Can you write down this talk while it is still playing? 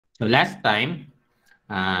So last time,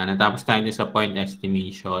 natapos tayo sa point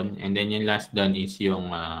estimation, and then yung last done is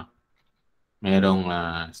yung merong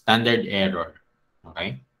standard error.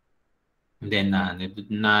 Okay? And then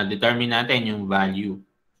na-determine natin yung value.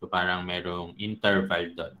 So parang merong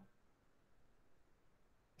interval doon.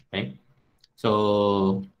 Okay?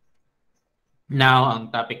 So now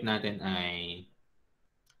ang topic natin ay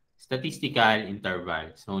statistical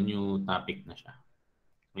interval. So new topic na siya.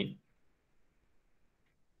 Okay?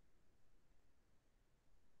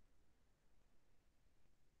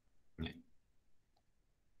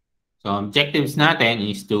 So objectives natin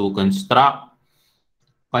is to construct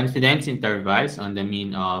confidence intervals on the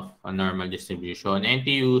mean of a normal distribution and to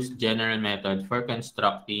use general method for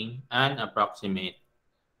constructing an approximate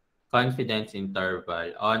confidence interval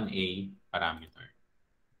on a parameter.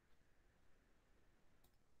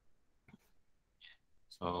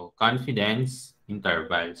 So confidence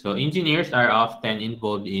interval. So engineers are often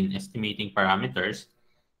involved in estimating parameters.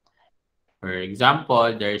 For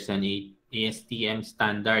example, there's an ASTM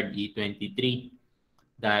standard E23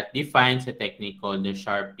 that defines a technique called the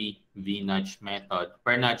Sharpie V-notch method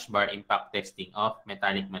for notch bar impact testing of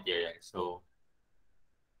metallic materials. So,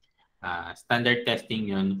 standard testing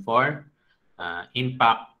yun for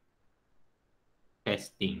impact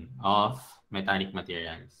testing of metallic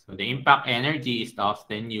materials. So, the impact energy is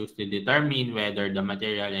often used to determine whether the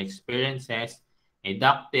material experiences a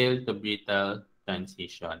ductile to brittle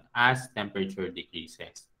transition as temperature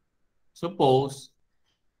decreases. Suppose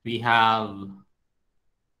we have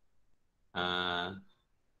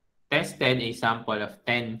tested a sample of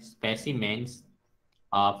 10 specimens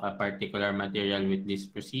of a particular material with this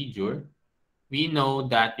procedure, we know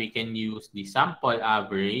that we can use the sample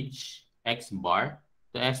average X bar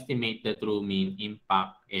to estimate the true mean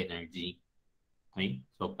impact energy. Okay?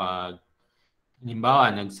 So pag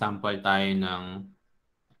halimbawa nag-sample tayo ng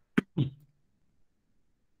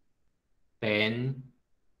 10,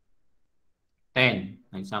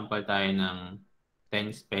 nag-sample tayo ng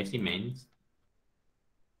 10 specimens.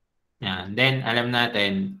 Yan. Then alam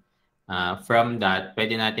natin from that,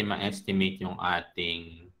 pwede natin ma-estimate yung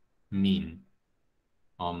ating mean.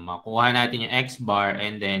 Makuha natin yung X bar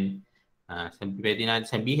and then pwede natin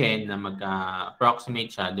sabihin na mag-approximate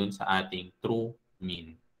siya dun sa ating true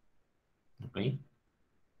mean. Okay?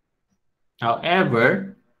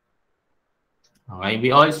 However, okay,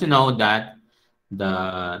 we also know that the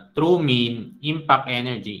true mean impact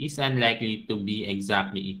energy is unlikely to be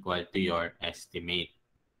exactly equal to your estimate.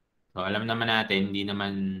 So, alam naman natin, hindi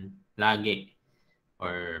naman lagi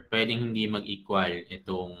or pwedeng hindi mag-equal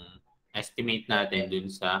itong estimate natin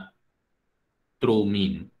dun sa true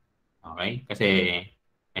mean. Okay? Kasi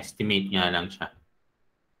estimate nga lang siya.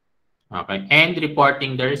 Okay? And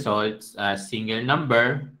reporting the results as single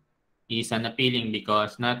number is unappealing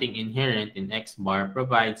because nothing inherent in X bar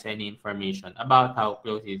provides any information about how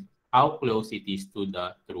close it is to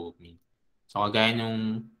the true mean. So, kagaya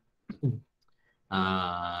nung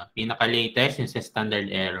pinaka-latest yung sa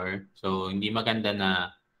standard error. So, hindi maganda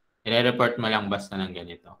na i-report mo lang basta ng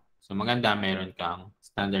ganito. So, maganda meron kang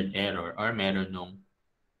standard error or meron nung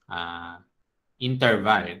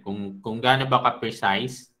interval. Kung gaano ba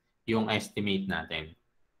ka-precise yung estimate natin.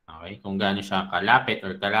 Okay? Kung gaano siya kalapit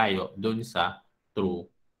or kalayo dun sa true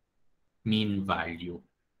mean value.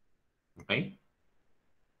 Okay?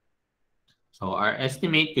 So our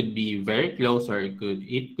estimate could be very close or it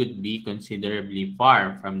could be considerably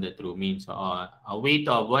far from the true mean. So a way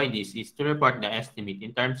to avoid this is to report the estimate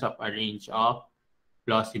in terms of a range of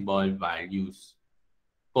plausible values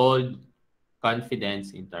called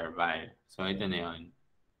confidence interval. So ito na yun.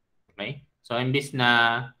 Okay? So imbis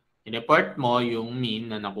na i-report mo yung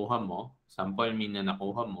mean na nakuha mo, sample mean na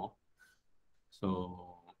nakuha mo, so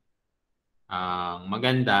ang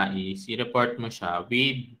maganda is i-report mo siya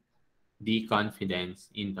with the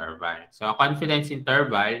confidence interval. So a confidence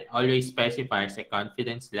interval always specifies a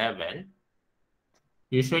confidence level,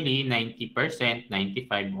 usually 90%,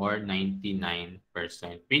 95%, or 99%,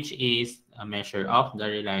 which is a measure of the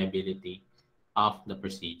reliability of the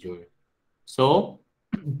procedure. So,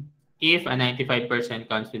 if a 95%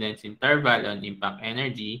 confidence interval on impact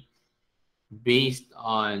energy based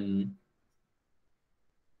on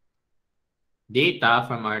data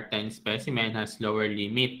from our 10 specimen has lower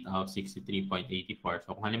limit of 63.84.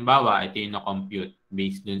 So kung halimbawa, ito yung na-compute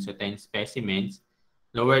based dun sa 10 specimens,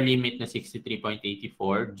 lower limit na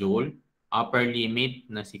 63.84 joule, upper limit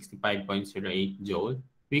na 65.08 joule,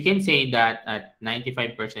 we can say that at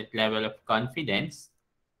 95% level of confidence,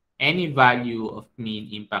 any value of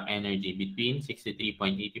mean impact energy between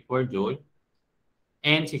 63.84 joule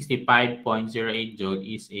and 65.08 joule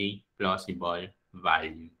is a plausible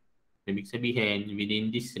value. Ibig sabihin, within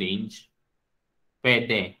this range,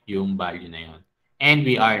 pwede yung value na yun. And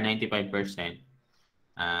we are 95%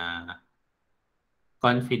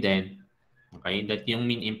 confident, okay, that yung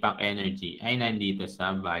mean impact energy ay nandito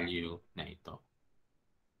sa value na ito.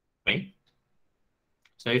 Okay?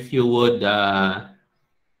 So if you would,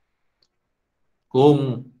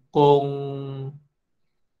 kung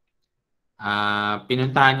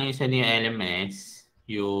pinuntahan nyo sa new LMS,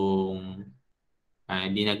 yung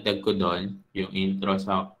dinagdag ko doon, yung intro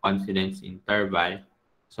sa confidence interval.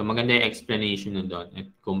 So maganda yung explanation na doon at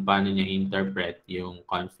kung paano niya interpret yung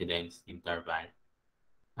confidence interval.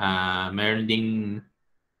 Meron ding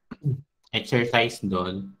exercise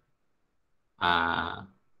doon.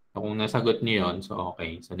 Kung nasagot niyo yun, so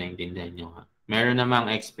okay. So naintindihan nyo nga. Meron namang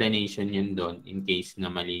explanation yun doon in case na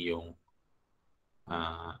mali yung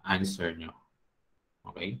answer nyo.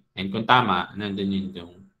 Okay? And kung tama, nandun yun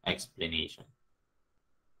yung explanation.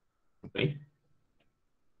 Okay?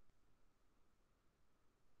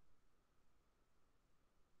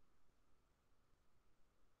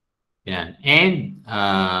 Yan. And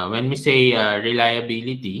when we say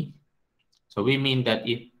reliability, so we mean that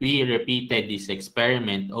if we repeated this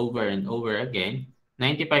experiment over and over again,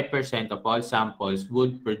 95% of all samples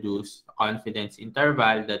would produce a confidence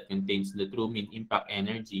interval that contains the true mean impact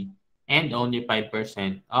energy, and only 5%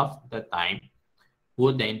 of the time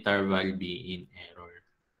would the interval be in error.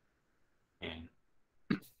 Ayan.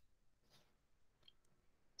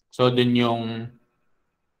 So, dun yung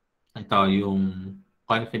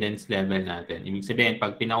confidence level natin. Ibig sabihin,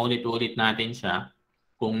 pag pinaulit-ulit natin siya,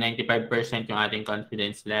 kung 95% yung ating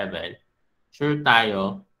confidence level, sure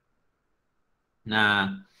tayo na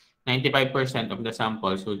 95% of the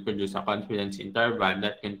samples will produce a confidence interval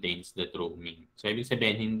that contains the true mean. So, ibig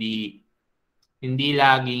sabihin, hindi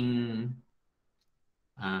laging,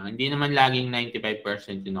 hindi naman laging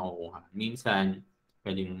 95% yung nakukuha. Minsan,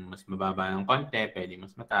 pwedeng mas mababa ng konti, pwedeng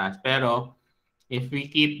mas mataas. Pero, if we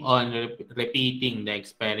keep on repeating the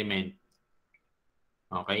experiment,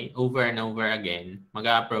 okay, over and over again,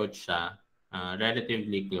 mag-approach siya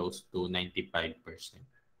relatively close to 95%.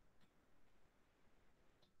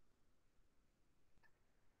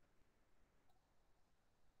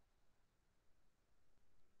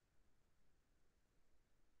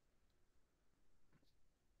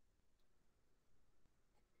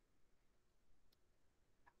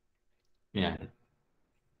 Yan.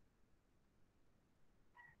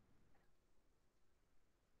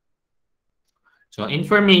 So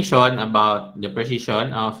information about the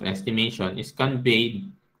precision of estimation is conveyed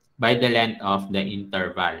by the length of the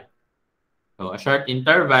interval. So a short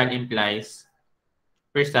interval implies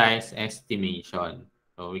precise estimation.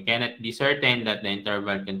 So we cannot be certain that the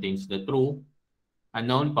interval contains the true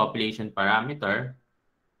unknown population parameter.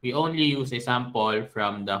 We only use a sample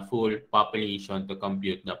from the full population to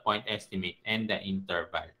compute the point estimate and the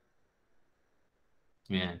interval.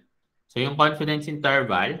 Yan. So yung confidence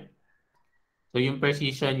interval, so yung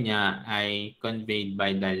precision niya ay conveyed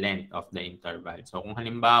by the length of the interval. So kung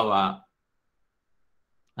halimbawa,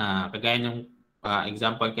 kagaya ng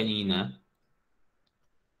example kanina,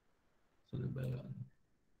 ano ba yun?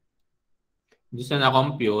 Doon sa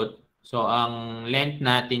na-compute, so ang length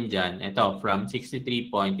natin dyan, ito, from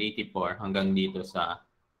 63.84 hanggang dito sa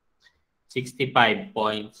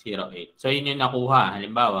 65.08. So yun yung nakuha.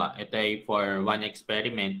 Halimbawa, ito ay for one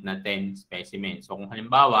experiment na 10 specimens. So kung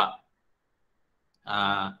halimbawa,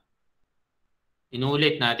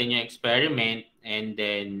 inulit natin yung experiment and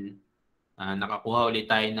then nakakuha ulit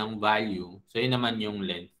tayo ng value. So yun naman yung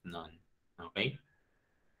length nun. Okay?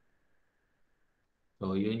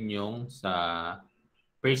 So yun yung sa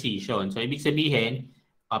precision. So ibig sabihin,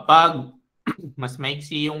 kapag mas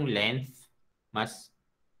maiksi yung length, mas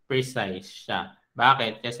precise siya.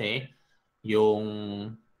 Bakit? Kasi yung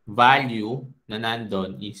value na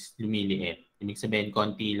nandun is lumiliit. Ibig sabihin,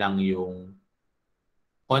 konti lang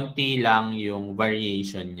yung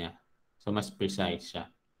variation niya. So, mas precise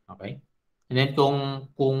siya. Okay? And then, kung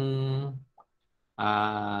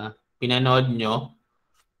pinanood nyo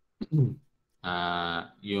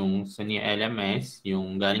yung sa new LMS,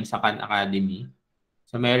 yung galing sa Khan Academy,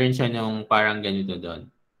 so meron siya nung parang ganito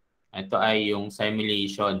doon. Ito ay yung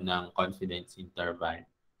simulation ng confidence interval.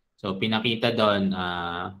 So, pinakita doon,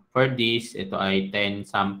 for this, ito ay 10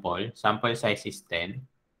 sample. Sample size is 10.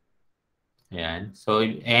 Ayan. So,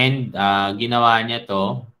 and ginawa niya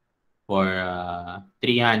to for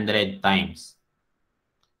 300 times.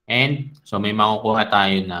 And, so may makukuha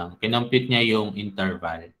tayo ng, kinompute niya yung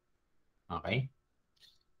interval. Okay?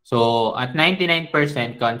 So, at 99%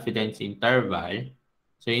 confidence interval,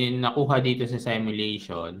 so yung nakuha dito sa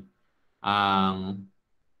simulation, ang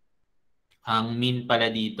ang mean pala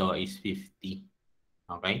dito is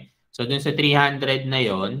 50. Okay? So, dun sa 300 na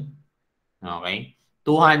yon, okay,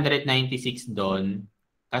 296 doon,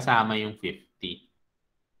 kasama yung 50.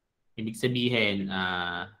 Ibig sabihin,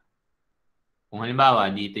 kung halimbawa,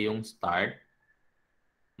 dito yung start,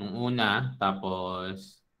 nung una,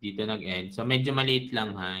 tapos dito nag-end. So, medyo maliit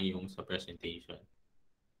lang ha, yung sa presentation.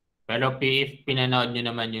 Pero if pinanood nyo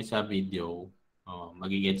naman yung sa video,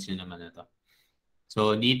 magigets nyo naman na to.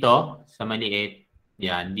 So, dito, sa maliit,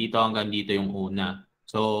 yan, dito hanggang dito yung una.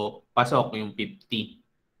 So, pasok yung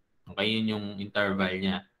 50. Okay, yun yung interval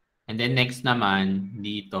niya. And then next naman,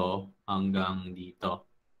 dito hanggang dito.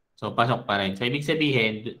 So, pasok pa rin. So, ibig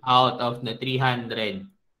sabihin, out of the 300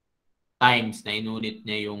 times na inulit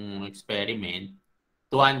niya yung experiment,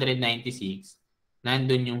 296,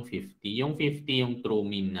 nandun yung 50. Yung 50 yung true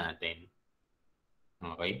mean natin.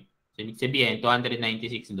 Okay? So, ibig sabihin,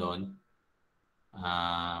 296 doon,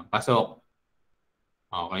 pasok.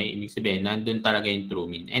 Okay? Ibig sabihin, nandun talaga yung true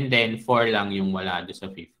mean. And then, 4 lang yung wala doon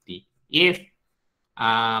sa 50. If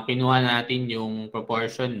kinuha natin yung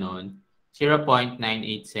proportion nun, 0.987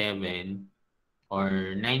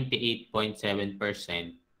 or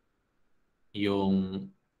 98.7%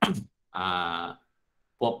 yung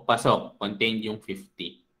pasok, contained yung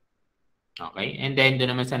 50. Okay? And then, doon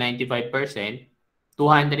naman sa 95%,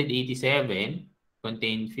 287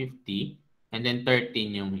 contained 50, and then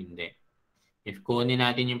 13 yung hindi. If kunin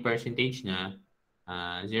natin yung percentage na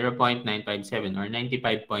 0.957 or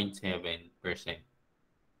 95.7%.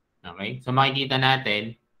 Okay? So, makikita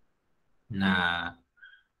natin na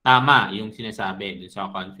tama yung sinasabi dun sa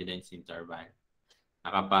confidence interval. Na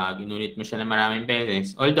kapag inulit mo siya na maraming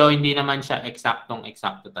beses, although hindi naman siya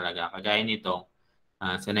eksaktong-eksakto talaga, kagaya nito,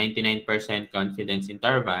 sa 99% confidence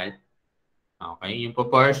interval, okay, yung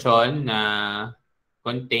proportion na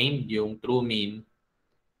contained yung true mean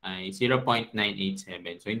ay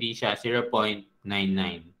 0.987. So, hindi siya 0.99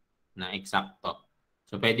 na eksakto.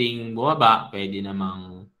 So, pwedeng bumaba, pwede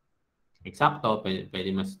namang eksakto, pwede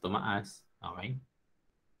mas tumaas. Okay?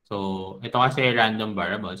 So, ito kasi random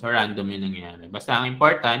variable. So, random yung nangyayari. Basta ang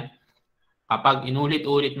important, kapag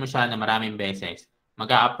inulit-ulit mo siya na maraming beses,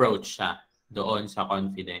 mag-a-approach siya doon sa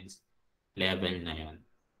confidence level na yon.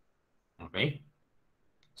 Okay?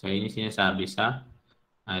 So, yun yung sinasabi sa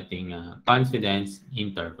ating confidence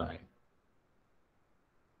interval.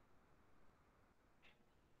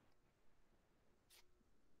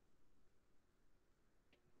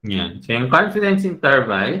 Yan. So, yung confidence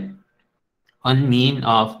interval on mean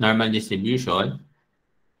of normal distribution,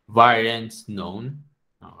 variance known.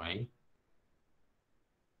 Okay?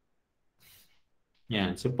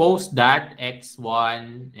 Yan. Suppose that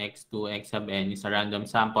x1, x2, x sub n is a random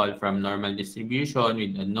sample from normal distribution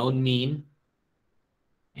with a known mean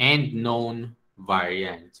and known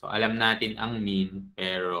variance. So, alam natin ang mean,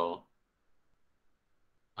 pero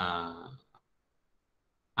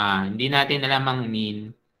hindi natin alam ang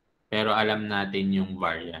mean, pero alam natin yung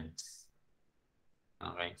variance.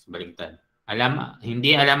 Okay, so baliktad.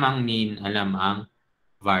 Hindi alam ang mean, alam ang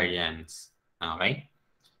variance. Okay?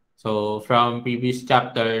 So, from previous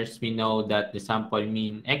chapters, we know that the sample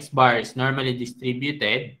mean x bar is normally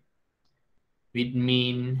distributed with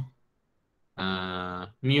mean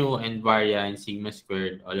mu and variance sigma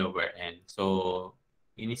squared all over n. So,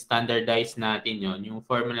 in-standardize natin yon. Yung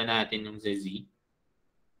formula natin yung z,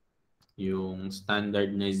 yung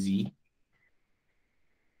standard na z.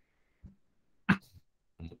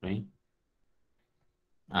 Okay.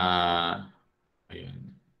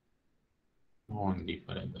 Ayun. Hindi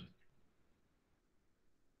pala doon.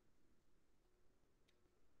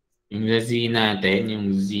 Yung z natin,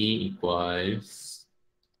 yung z equals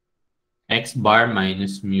x bar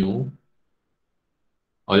minus mu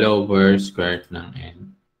all over square root ng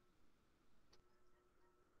n.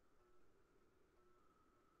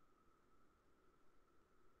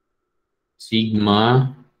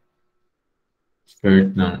 Sigma square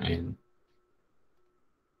root ng n.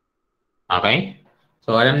 Okay?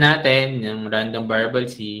 So, alam natin, yung random variable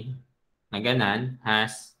c na ganan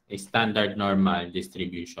has a standard normal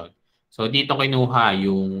distribution. So, dito kinuha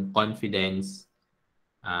yung confidence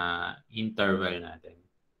interval natin.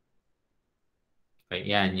 Okay,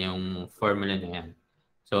 yan, yung formula na yan.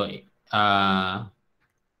 So,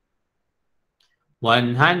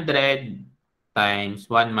 100 times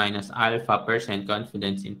 1 minus alpha percent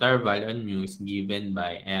confidence interval on mu is given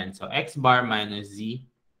by n. So, x bar minus z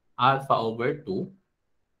alpha over 2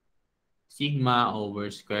 sigma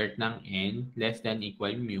over square root ng n less than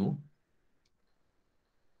equal mu.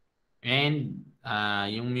 And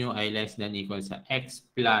yung mu ay less than equal sa x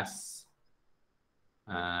plus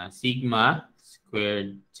sigma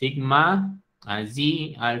squared sigma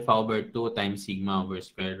z alpha over 2 times sigma over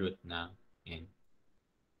square root ng n.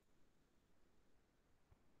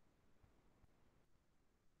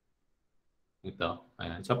 Ito.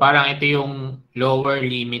 Ayan. So, parang ito yung lower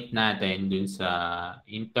limit natin dun sa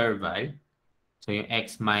interval. So, yung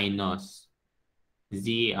x minus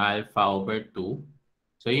z alpha over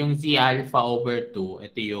 2. So, yung z alpha over 2,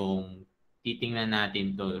 ito yung titingnan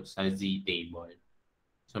natin to sa z table.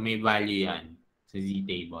 So, may value yan sa z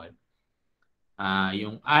table.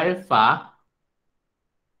 Yung alpha,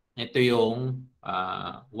 ito yung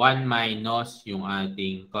 1 minus yung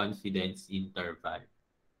ating confidence interval.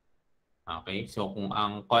 Okay? So, kung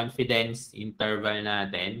ang confidence interval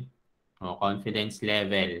natin, o confidence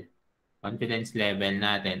level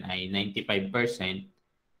natin ay 95%,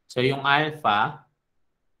 so yung alpha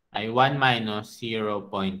ay 1 minus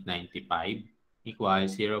 0.95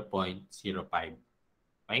 equals 0.05.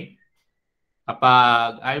 Okay?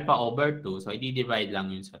 Kapag alpha over 2, so i-divide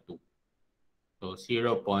lang yun sa 2. So,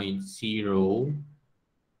 0.025.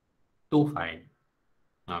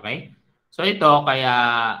 Okay? So, ito, kaya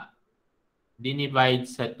dinivide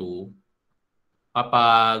sa 2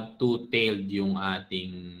 kapag two-tailed yung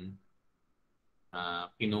ating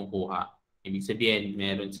kinukuha. Ibig sabihin,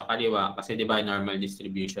 meron sa kaliwa, kasi di ba normal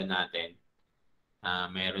distribution natin,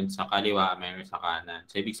 meron sa kaliwa, meron sa kanan.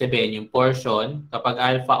 So, ibig sabihin, yung portion, kapag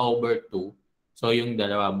alpha over 2, so yung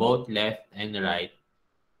dalawa, both left and right,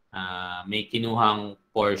 may kinuhang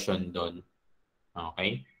portion doon.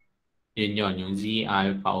 Okay? Yun, yung z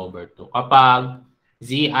alpha over 2. Kapag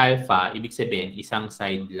z alpha, ibig sabihin, isang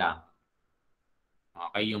side lang.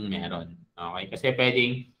 Okay, yung meron. Okay? Kasi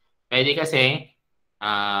pwede kasi,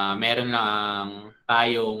 meron lang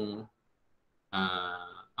tayong,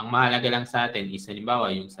 ang mahalaga lang sa atin is, halimbawa,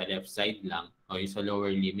 yung sa left side lang o yung sa lower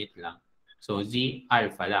limit lang. So, z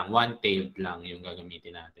alpha lang, one-tailed lang yung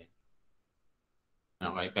gagamitin natin.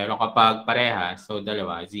 Okay, pero kapag pareha, so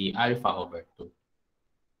dalawa, z alpha over 2.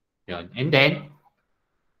 Yun. And then,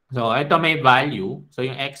 so ito may value. So,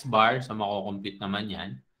 yung x bar, so makukompute naman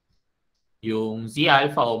yan. Yung z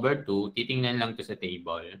alpha over 2, titingnan lang to sa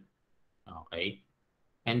table. Okay.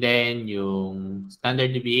 And then, yung standard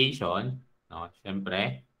deviation, no,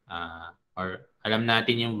 syempre, or alam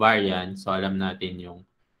natin yung variance, so alam natin yung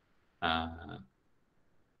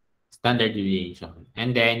standard deviation.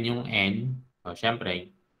 And then, yung n, so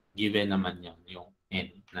syempre, given naman yun, yung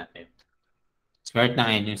n natin. Square ng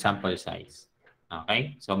n yung sample size.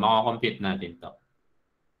 Okay? So, makakompute natin to.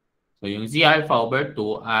 So, yung z alpha over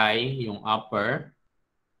 2 ay yung upper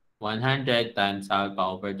 100 times alpha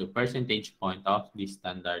over 2 percentage point of the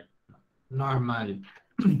standard normal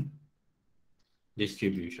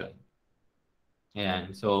distribution.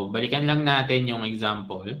 Ayan. So, balikan lang natin yung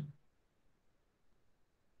example.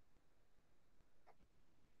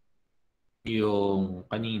 Yung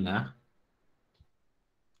kanina.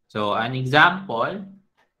 So, an example,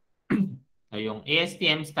 yung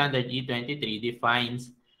ASTM standard E23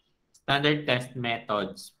 defines standard test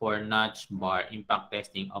methods for notch bar impact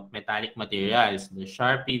testing of metallic materials. The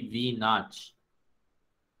Sharpie V-notch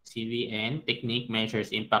CVN technique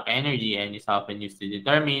measures impact energy and is often used to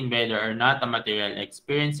determine whether or not a material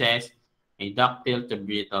experiences a ductile to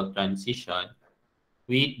brittle transition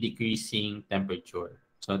with decreasing temperature.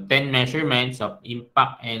 So, 10 measurements of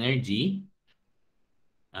impact energy,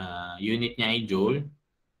 unit niya ay joule,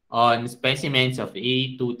 on specimens of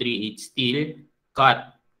A238 steel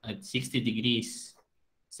cut at 60 degrees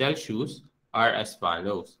Celsius are as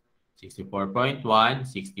follows: 64.1,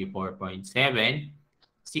 64.7,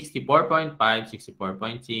 64.5,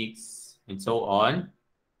 64.6, and so on.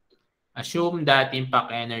 Assume that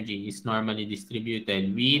impact energy is normally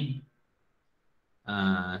distributed with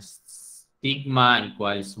sigma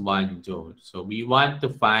equals 1 joule. So we want to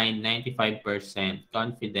find 95%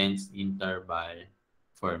 confidence interval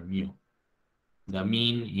for mu, the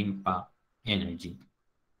mean impact energy.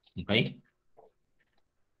 Okay?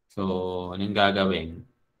 So, anong gagawin?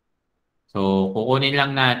 So, kukunin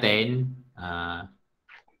lang natin,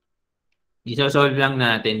 isosolve lang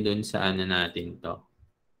natin dun sa ano natin to.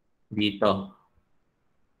 Dito.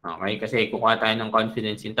 Okay? Kasi kukuha tayo ng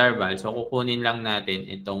confidence interval. So, kukunin lang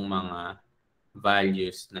natin itong mga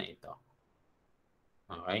values na ito.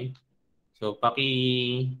 Okay? So,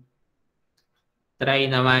 try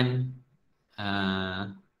naman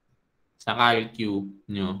sa calcu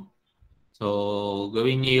nyo. So,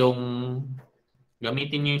 gamitin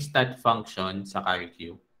nyo yung stat function sa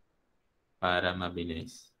calcu para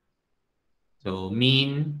mabilis. So,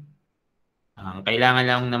 mean, kailangan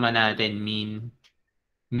lang naman natin mean,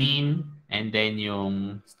 and then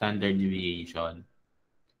yung standard deviation.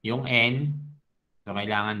 Yung n, So,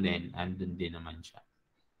 kailangan din, andun din naman siya.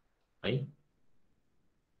 Okay?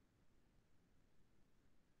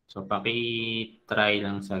 So, paki-try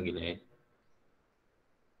lang saglit.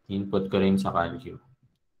 Input ko rin sa calcu.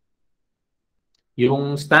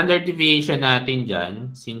 Yung standard deviation natin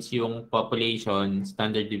dyan, since yung population,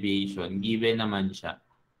 standard deviation, given naman siya.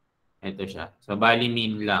 Ito siya. So, bali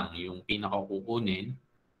mean lang yung pinakakukunin.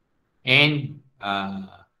 And,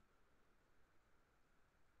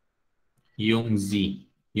 yung Z.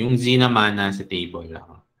 Yung Z naman nasa table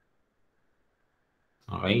lang.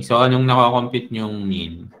 Okay? So, anong nakakompute yung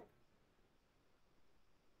mean?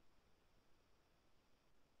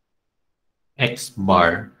 X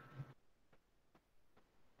bar.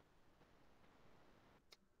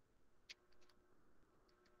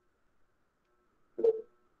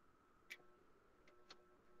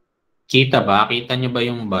 Kita ba? Kita nyo ba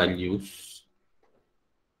yung values?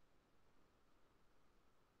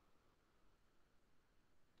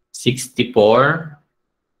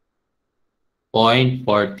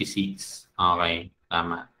 64.46. Okay,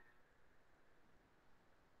 tama.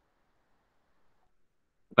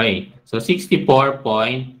 Okay, so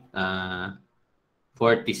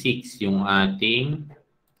 64.46 yung ating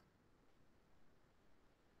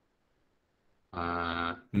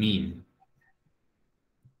mean.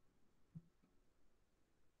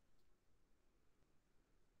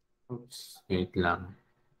 Oops, wait lang.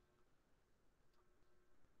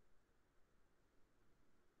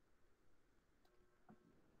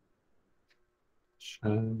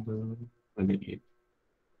 Shadow, maliit.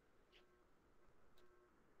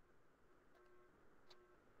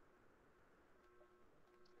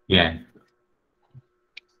 Yan.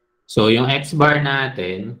 So, yung X bar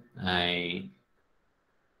natin ay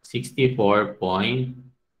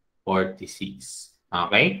 64.46.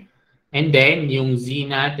 Okay? And then, yung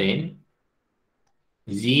Z natin,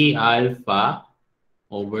 Z alpha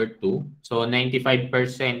over 2. So,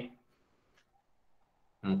 95%.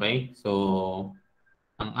 Okay? So,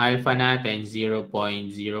 ang alpha natin, 0.05.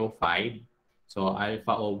 So,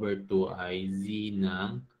 alpha over 2 ay Z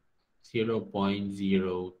ng 0.025.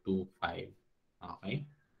 Okay?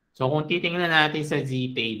 So, kung titingnan natin sa Z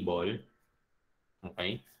table,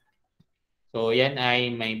 okay? So, yan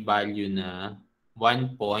ay may value na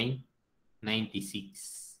 1.96.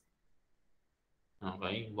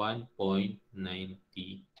 Okay?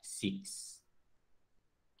 1.96.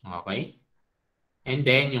 Okay? And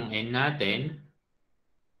then, yung N natin,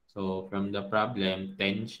 so, from the problem,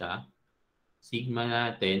 10 siya. Sigma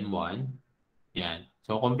natin, 1. Yan.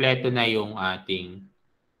 So, kompleto na yung ating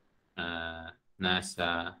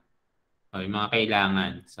nasa yung mga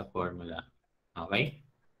kailangan sa formula. Okay?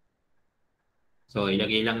 So,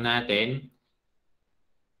 ilagay lang natin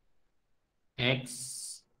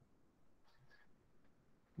X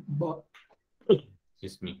bar,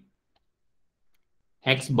 excuse me,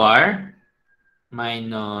 X bar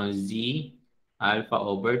minus Z alpha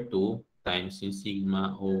over 2 times yung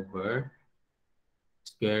sigma over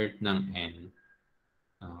square root ng N.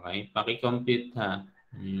 Okay? Paki-compute ha.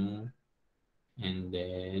 And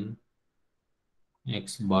then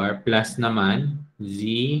X bar plus naman Z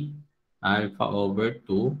alpha over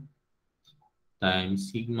 2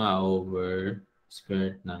 times sigma over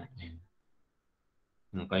square root ng N.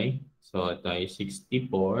 Okay? So, ito ay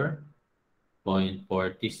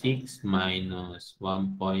 64.46 minus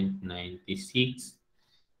 1.96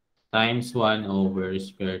 times 1 over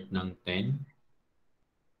square root ng 10.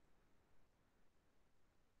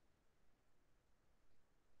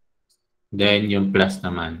 Then, yung plus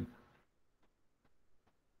naman.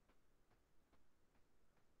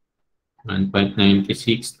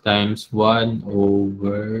 1.96 times 1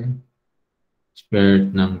 over square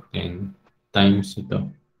root ng 10 times ito.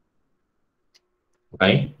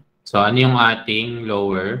 Okay? So, ano yung ating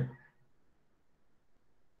lower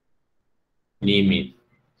limit?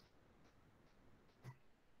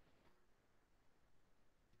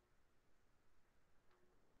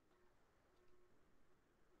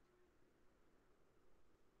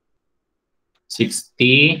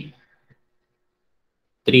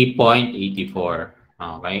 $63.84.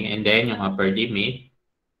 Okay? And then, yung upper limit,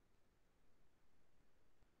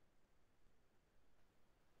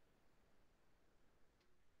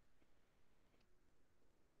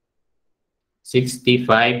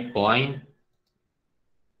 65.08.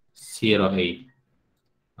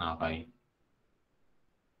 Okay.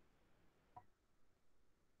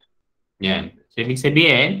 Yan. So, ibig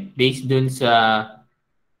sabihin, based dun sa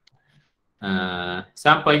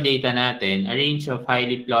sample data natin, a range of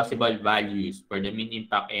highly plausible values for the mean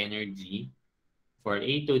impact energy for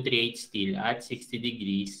A238 steel at 60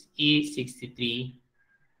 degrees is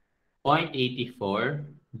 0.84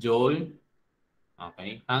 joule,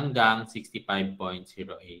 okay, hanggang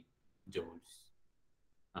 65.08 joules.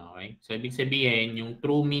 Okay? So, ibig sabihin, yung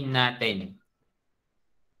true mean natin,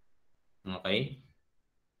 okay?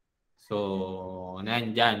 So,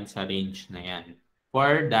 nandyan sa range na yan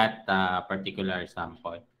for that particular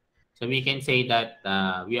sample. So, we can say that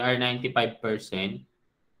we are 95%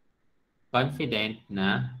 confident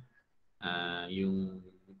na yung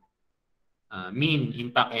mean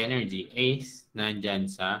impact energy is nandyan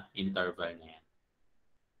sa interval na yan.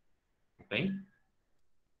 Okay?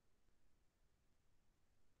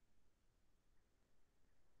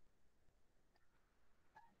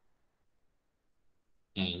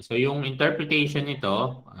 Yan. So, yung interpretation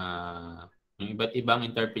nito, yung iba't ibang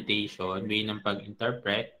interpretation, way ng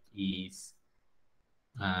pag-interpret is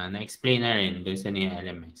na-explain na rin doon sa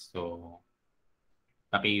LMS. So,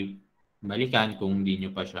 pakibalikan kung hindi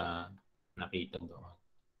nyo pa siya nakita doon.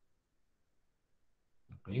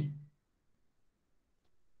 Okay?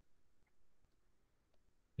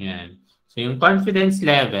 Yan. So, yung confidence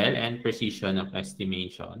level and precision of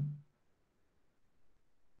estimation.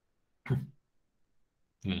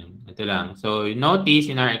 Yan. Ito lang. So,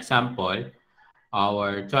 notice in our example,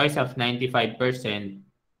 our choice of 95%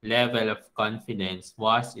 level of confidence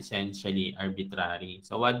was essentially arbitrary.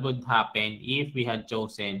 So, what would happen if we had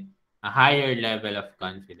chosen a higher level of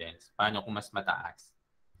confidence? Paano kung mas mataas?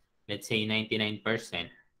 Let's say 99%.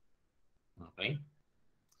 Okay?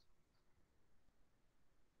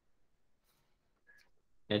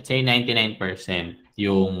 Let's say 99%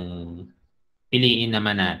 yung piliin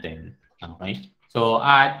naman natin. Okay? So,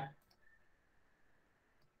 at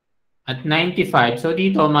 95, so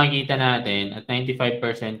dito makikita natin at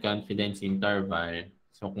 95% confidence interval.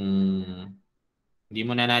 So, kung hindi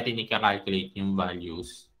mo na natin i-calculate yung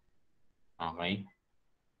values. Okay?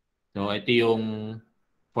 So, ito yung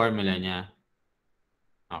formula niya.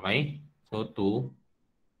 Okay? So, 2.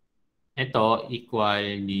 Ito,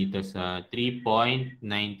 equal dito sa 3.92.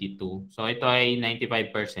 So, ito ay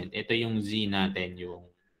 95%. Ito yung Z natin, yung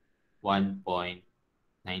 1.96.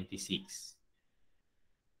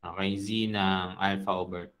 Okay, Z ng alpha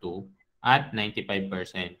over 2 at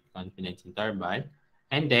 95% confidence interval.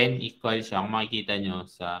 And then, equal siya, kung makikita nyo,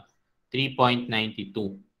 sa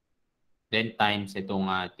 3.92. Then, times itong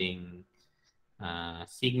ating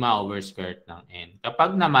sigma over square root ng n.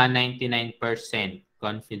 Kapag naman 99%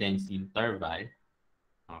 confidence interval,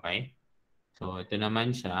 okay? So, ito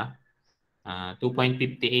naman siya.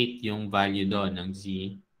 2.58 yung value doon ng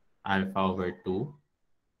Z alpha over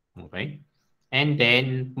 2. Okay? And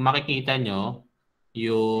then, kung makikita nyo,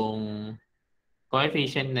 yung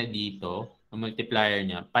coefficient na dito, yung multiplier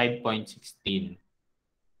niya, 5.16.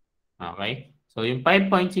 Okay? So, yung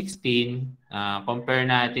 5.16, compare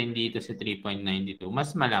natin dito sa 3.92,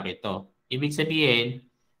 mas malaki to. Ibig sabihin,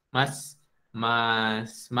 mas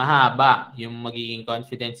mahaba yung magiging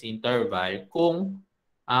confidence interval kung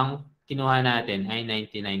ang kinuha natin ay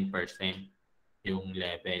 99% yung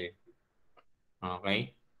level.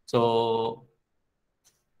 Okay? So,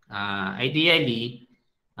 ideally,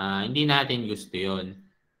 hindi natin gusto yon.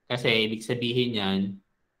 Kasi ibig sabihin yan,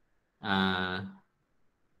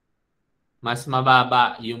 mas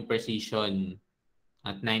mababa yung precision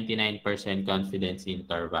at 99% confidence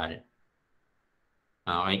interval.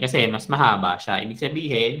 Okay, kasi mas mahaba siya. Ibig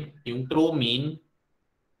sabihin, yung true mean,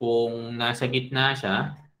 kung nasa gitna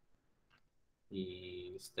siya,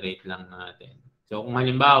 i-straight lang natin. So, kung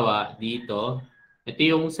halimbawa, dito, ito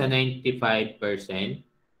yung sa 95%.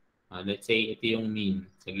 Let's say, ito yung mean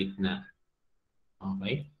sa gitna.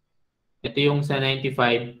 Okay? Ito yung sa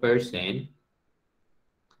 95%.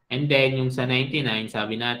 And then, yung sa 99,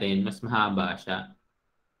 sabi natin, mas mahaba siya.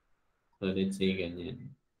 So, let's say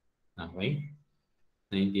ganyan. Okay?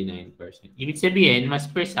 99%. Ibig sabihin, mas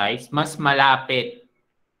precise, mas malapit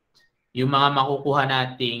yung mga makukuha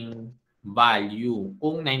nating value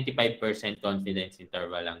kung 95% confidence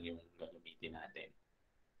interval lang yung gagamitin natin.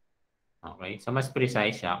 Okay? So, mas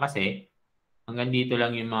precise siya kasi hanggang dito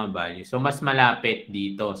lang yung mga value. So, mas malapit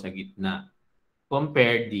dito sa gitna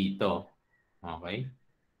compared dito. Okay?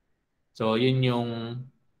 So, yun yung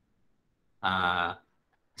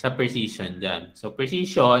sa precision dyan. So,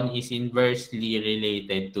 precision is inversely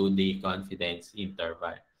related to the confidence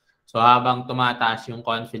interval. So, habang tumataas yung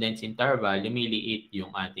confidence interval, lumiliit yung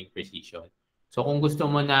ating precision. So, kung gusto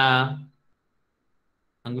mo na,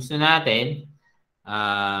 ang gusto natin,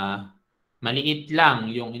 maliit lang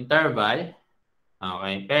yung interval,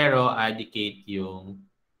 okay, pero adequate yung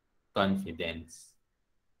confidence.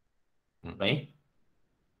 Okay?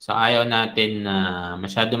 So, ayaw natin na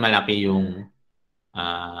masyado malaki yung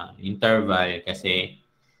interval kasi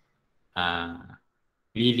ah,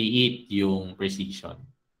 liliit yung precision.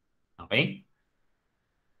 Okay?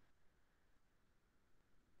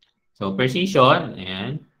 So precision,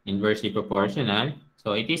 ayan, inversely proportional.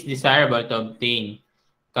 So it is desirable to obtain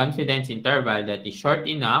confidence interval that is short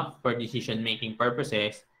enough for decision-making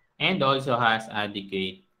purposes and also has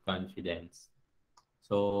adequate confidence.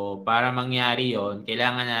 So para mangyari yon,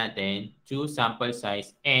 kailangan natin choose sample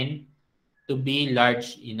size n to be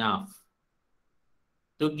large enough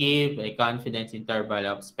to give a confidence interval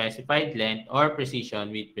of specified length or precision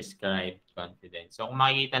with prescribed confidence. So kung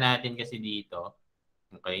makikita natin kasi dito,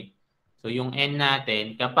 okay? So yung n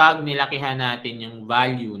natin, kapag nilakihan natin yung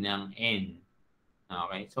value ng n,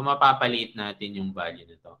 okay? So mapapaliit natin yung value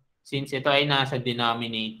nito. Since ito ay nasa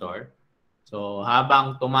denominator, so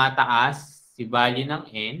habang tumataas si value ng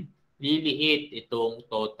n, liliit itong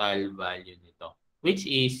total value nito. Which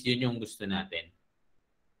is, yun yung gusto natin.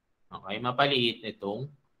 Okay? Mapaliit itong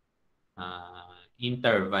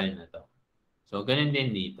interval na to. So, ganun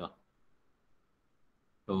din dito.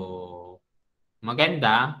 So,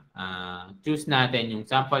 maganda, choose natin yung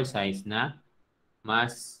sample size na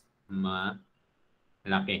mas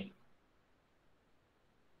malaki.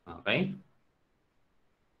 Okay?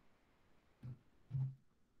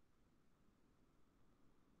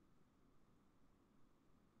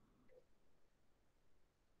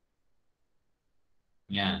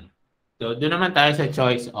 Yan. So, doon naman tayo sa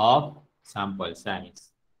choice of sample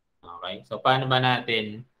size. Okay? So, paano ba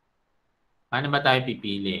tayo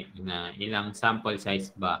pipili na ilang sample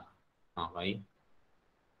size ba? Okay?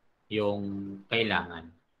 Yung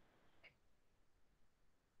kailangan.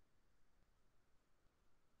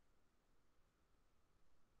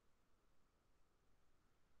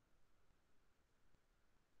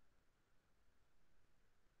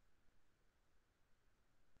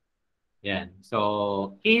 Yan.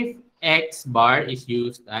 So, if X bar is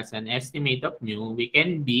used as an estimate of mu, we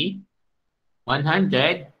can be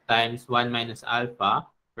 100 times 1 minus alpha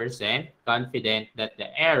percent confident that the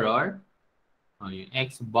error, o yung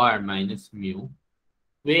X bar minus mu,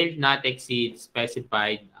 will not exceed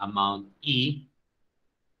specified amount E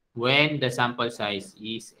when the sample size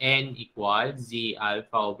is N equals Z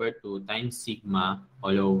alpha over 2 times sigma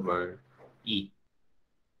all over E.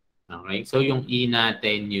 Okay? So, yung E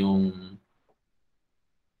natin yung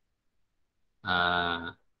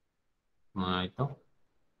ito,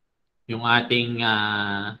 yung ating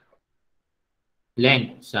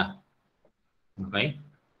length siya. Okay?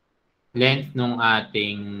 Length nung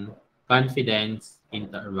ating confidence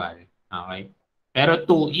interval. Okay? Pero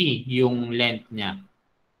 2E yung length niya.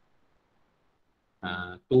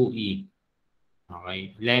 2E. Okay?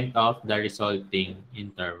 Length of the resulting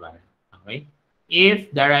interval. Okay?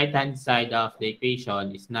 If the right-hand side of the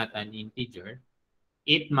equation is not an integer,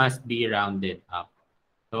 it must be rounded up.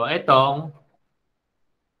 So, itong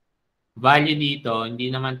value dito,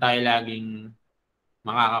 hindi naman tayo laging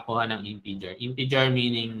makakakuha ng integer. Integer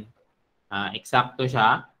meaning eksakto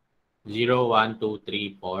siya. 0, 1, 2,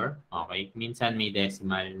 3, 4. Okay? Minsan may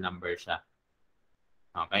decimal number siya.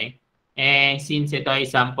 Okay? Eh, since ito ay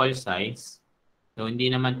sample size, so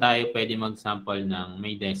hindi naman tayo pwede mag-sample ng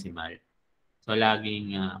may decimal. So,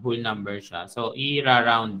 laging whole number siya. So,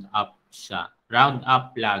 i-round up siya. Round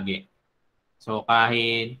up lagi. So,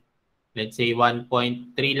 kahit let's say 1.3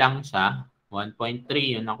 lang siya, 1.3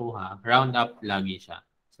 yung nakuha, round up lagi siya.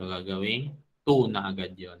 So, gagawing 2 na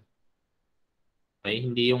agad yon. Okay?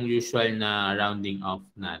 Hindi yung usual na rounding off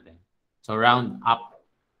natin. So, round up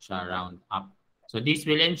siya, round up. So, this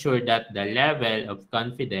will ensure that the level of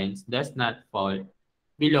confidence does not fall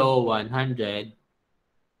below 100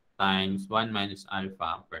 times 1 minus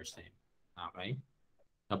alpha percent. Okay?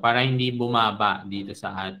 So, para hindi bumaba dito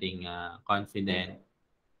sa ating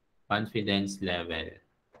confidence level.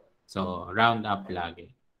 So, round up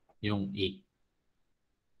lagi yung E.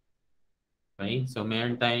 Okay? So,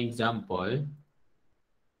 meron tayong example.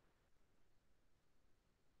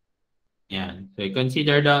 Yan. So,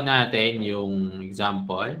 consider daw natin yung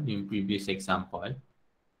example, yung previous example.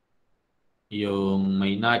 Yung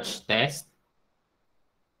may notch test.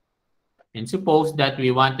 And suppose that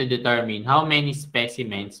we want to determine how many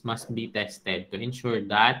specimens must be tested to ensure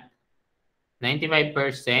that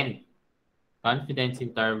 95% confidence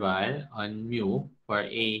interval on mu for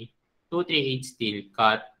a 238 steel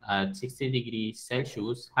cut at 60 degrees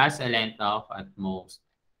Celsius has a length of at most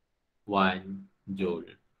 1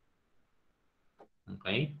 joule.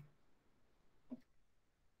 Okay?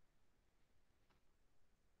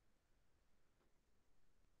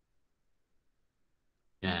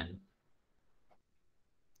 Yan.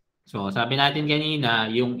 So, sabi natin kanina,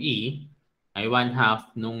 yung E ay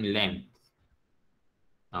 1/2 nung length.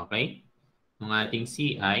 Okay? Yung ating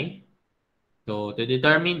CI. So, to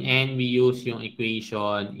determine N, we use yung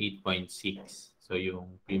equation 8.6. So,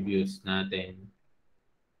 yung previous natin.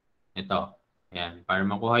 Ito. Ayan. Para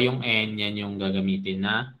makuha yung N, yan yung gagamitin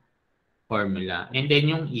na formula. And then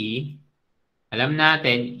yung E, alam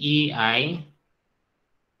natin, E ay,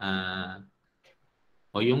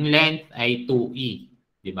 o yung length ay 2E.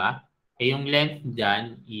 Di ba? Eh, yung length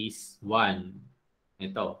dyan is 1.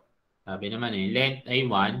 Ito. Sabi naman length ay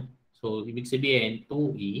 1. So, ibig sabihin,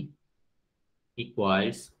 2E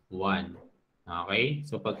equals 1. Okay?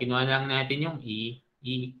 So, pag kinuha lang natin yung E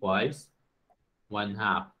equals 1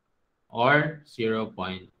 half or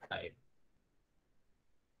 0.5.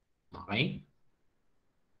 Okay?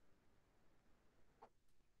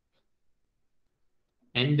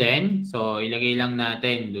 And then, so, ilagay lang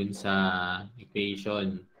natin dun sa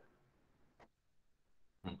equation.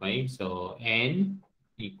 Okay? So, N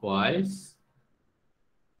equals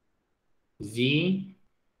Z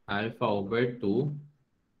alpha over 2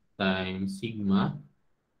 times sigma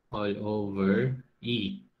all over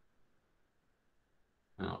E.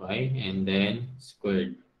 Okay? And then,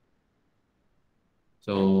 squared.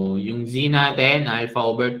 So, yung Z natin, alpha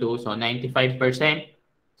over 2, so 95%.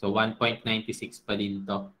 So, 1.96 pa din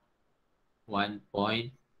to. 1.96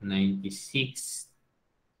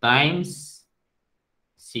 times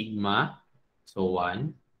sigma, so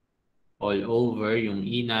 1, all over yung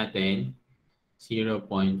E natin, 0.5.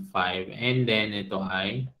 And then, ito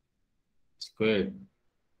ay squared.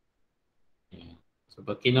 Ayan. So,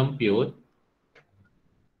 pag kinompute,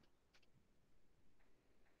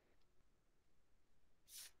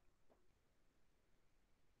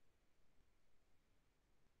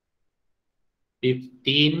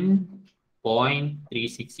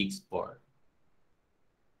 15.3664.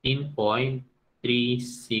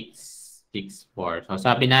 15.3664. So,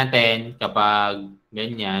 sabi natin, kapag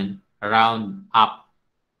ganyan, round up.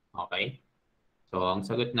 Okay? So, ang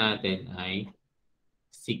sagot natin ay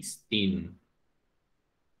 16.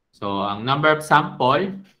 So, ang number of sample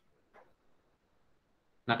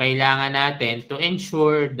na kailangan natin to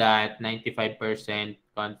ensure that 95%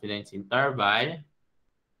 confidence interval,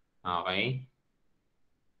 okay,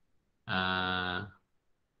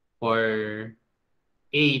 for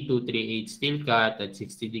A238 steel cut at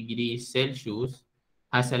 60 degrees Celsius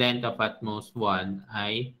has a length of at most 1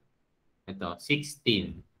 ay ito,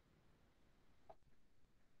 16.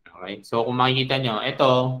 Okay? So, kung makikita nyo,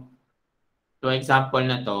 ito, example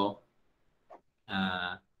na to,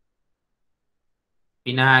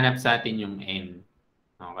 pinahanap sa atin yung N.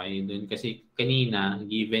 Okay? Doon kasi kanina,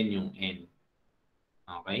 given yung N.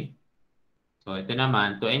 Okay? So, ito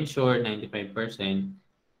naman, to ensure 95%,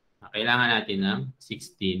 kailangan natin ng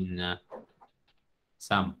 16 na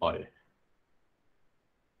sample.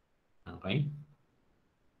 Okay?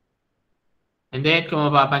 And then, kung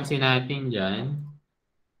mapapansin natin dyan,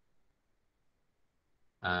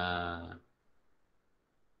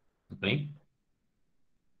 okay?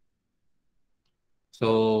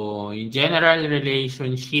 So, yung general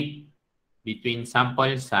relationship between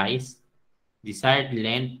sample size, desired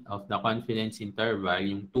length of the confidence interval,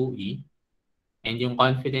 yung 2E, and yung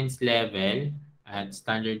confidence level at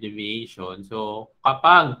standard deviation. So,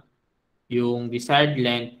 kapag yung desired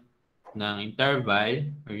length ng interval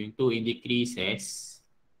or yung 2E decreases,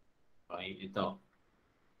 okay, ito,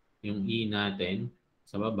 yung E natin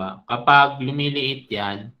sa baba, kapag lumiliit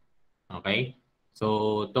yan, okay,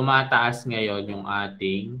 so tumataas ngayon yung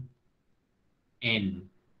ating N,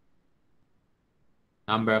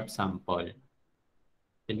 number of sample.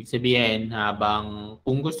 Ibig sabihin,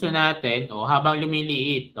 kung gusto natin, o habang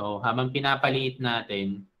lumiliit, o habang pinapaliit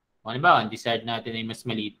natin, o halimbawa, ang desired natin ay mas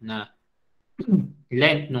maliit na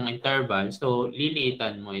length ng interval, so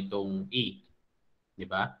liliitan mo itong E. Di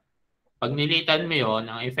ba? Pag niliitan mo yon,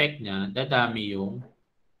 ang effect niya, dadami yung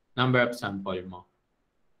number of sample mo.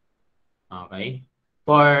 Okay?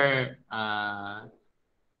 For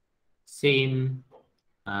same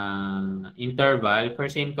interval, for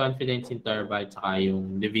same confidence interval, tsaka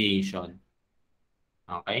yung deviation.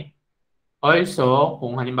 Okay? Also,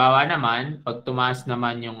 kung halimbawa naman, pag tumaas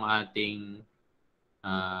naman yung ating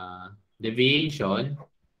deviation,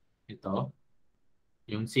 ito,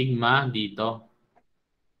 yung sigma dito.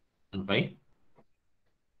 Okay?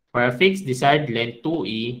 For a fixed desired length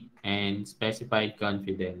 2E and specified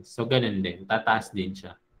confidence. So, ganun din. Tataas din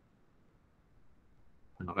siya.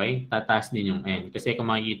 Okay? Tataas din yung N. Kasi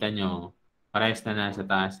kung makikita nyo, parehas na nasa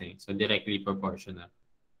taas eh. So, directly proportional.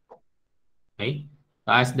 Okay?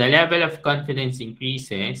 So, as the level of confidence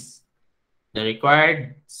increases, the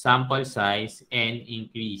required sample size N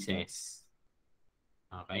increases.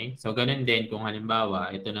 Okay? So, ganun din kung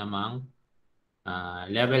halimbawa, ito namang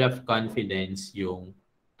level of confidence yung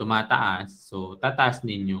tumataas. So, tataas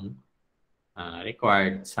din yung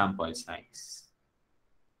required sample size.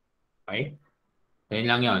 Okay? So, yun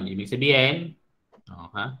lang yun. Ibig sabihin,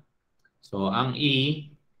 so, ang E,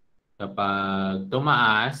 kapag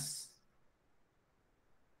tumaas,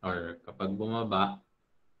 or kapag bumaba,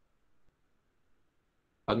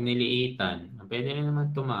 pag niliitan, pwede rin naman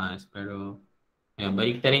tumaas, pero ayan,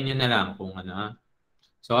 baliktarin nyo na lang kung ano.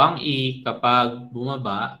 So, ang E, kapag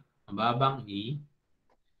bumaba, mababang E,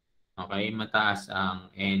 okay, mataas ang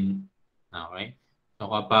N. Okay? So,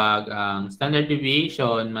 kapag ang standard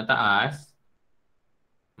deviation mataas,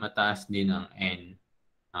 mataas din ang N.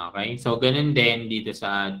 Okay? So, ganun din dito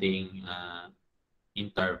sa ating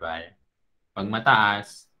interval. Pag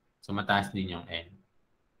mataas, so mataas din yung N.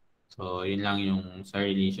 So, yun lang yung sa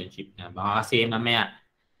relationship na. Baka kasi mamaya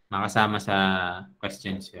makasama sa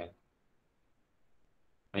questions yan.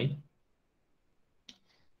 Okay?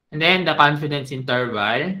 And then, the confidence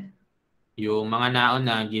interval, yung mga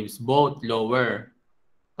nauna gives both lower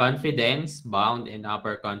confidence bound and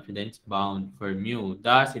upper confidence bound for mu.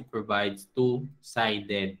 Thus, it provides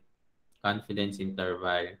two-sided confidence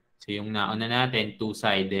interval. So, yung nauna natin,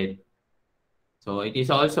 two-sided. So, it is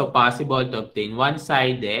also possible to obtain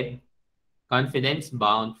one-sided confidence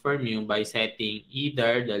bound for mu by setting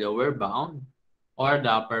either the lower bound or the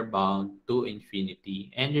upper bound to infinity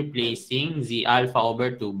and replacing z alpha over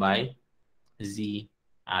 2 by z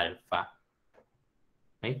alpha.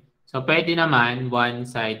 Okay? So, pwede naman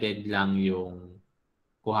one-sided lang yung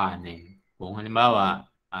kuhanin. Kung halimbawa,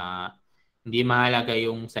 hindi mahalaga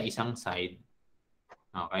yung sa isang side.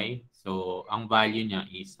 Okay? So, ang value niya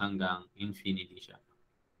is hanggang infinity siya.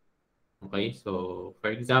 Okay? So,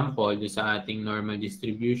 for example, sa ating normal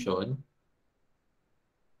distribution,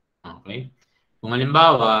 okay? Kung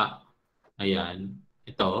halimbawa, ayan,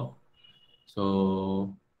 ito. So,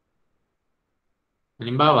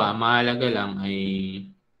 halimbawa, mahalaga lang ay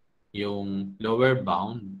yung lower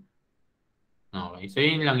bound. Okay? So,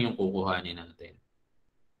 yun lang yung kukuhanin natin.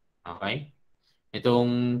 Okay?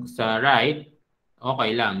 Itong sa right,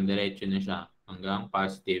 okay lang. Diretso na siya hanggang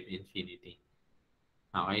positive infinity.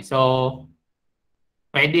 Okay? So,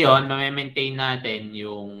 pwede yun. Ma-maintain natin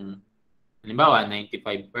yung, halimbawa,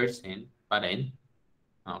 95% pa rin.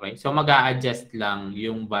 Okay? So, mag-a-adjust lang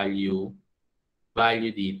yung value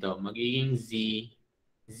dito. Magiging Z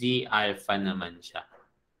alpha naman siya.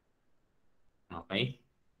 Okay?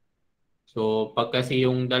 So, pag kasi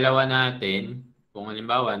yung dalawa natin, kung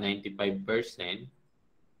halimbawa 95%,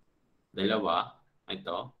 dalawa,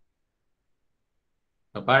 ito.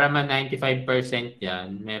 So, para man 95%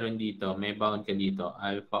 yan, meron dito, may bound ka dito,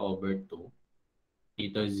 alpha over 2.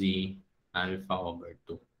 Dito Z, alpha over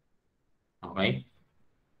 2. Okay?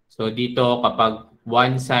 So, dito kapag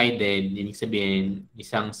one-sided, ibig sabihin,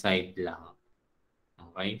 isang side lang.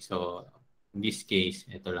 Okay? So, in this case,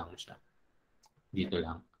 ito lang siya. Dito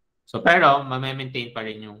lang. So, pero, ma-maintain pa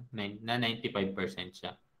rin yung na 95%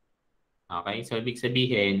 siya. Okay? So, ibig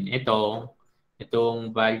sabihin, itong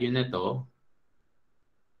value na to,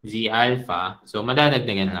 Z alpha, so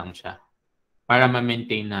madadagdagan lang siya para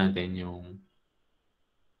ma-maintain natin yung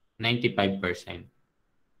 95%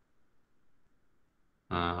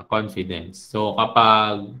 confidence. So,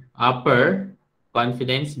 kapag upper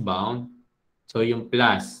confidence bound, so yung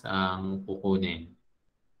plus ang kukunin.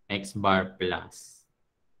 X bar plus.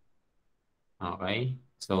 Okay?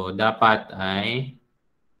 So, dapat ay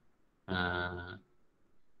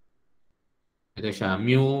ito siya,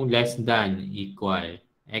 mu less than equal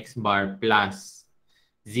x bar plus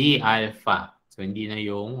z alpha. So, hindi na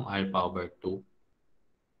yung alpha over 2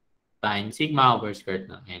 times sigma over square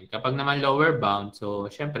root ng n. Kapag naman lower bound, so,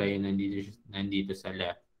 syempre, yun nandito sa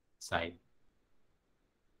left side.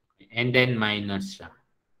 And then, minus siya.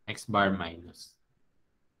 X bar minus.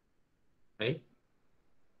 Okay?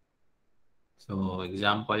 So,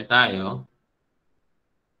 example tayo.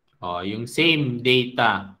 Yung same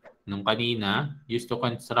data nung kanina used to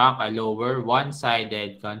construct a lower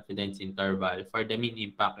one-sided confidence interval for the mean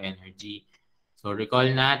impact energy. So,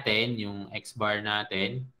 recall natin yung X bar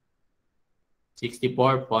natin,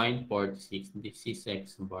 64.46. This is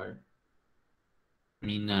X bar.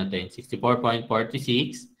 Mean natin,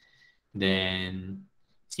 64.46. Then,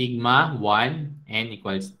 sigma 1, n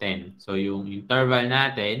equals 10. So, yung interval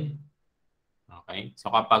natin, okay?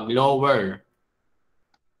 So, kapag lower,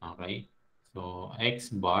 okay? So,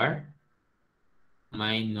 X bar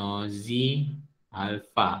minus Z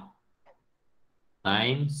alpha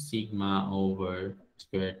times sigma over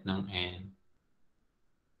square root ng n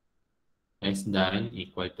less than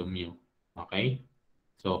equal to mu. Okay?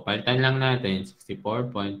 So, palitan lang natin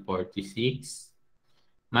 64.46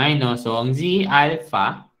 minus. So, ang Z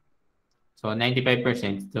alpha, so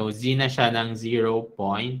 95%. So, Z na siya ng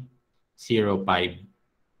 0.05.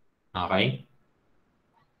 Okay?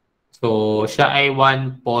 So, siya ay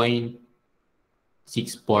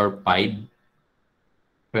 1.645.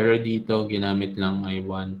 Pero dito, ginamit lang ay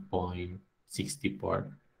 1.64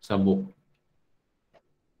 sa book.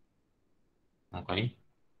 Okay?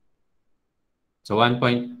 So,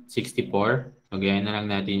 1.64. So, gaya na lang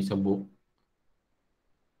natin sa book.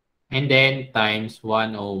 And then, times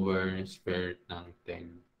 1 over square root ng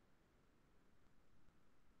 10.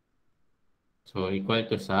 So, equal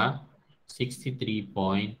to sa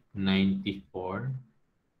 63.94.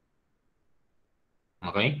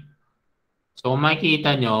 Okay? So, kung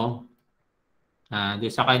makikita nyo,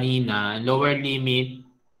 doon sa kanina, lower limit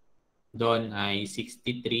doon ay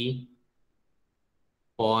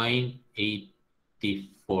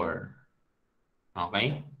 63.84.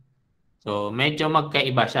 Okay? So, medyo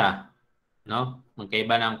magkaiba siya. No?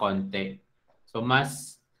 Magkaiba ng konti. So,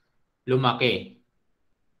 mas lumaki.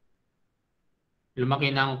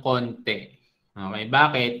 Lumaki ng konti. Okay?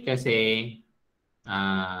 Bakit? Kasi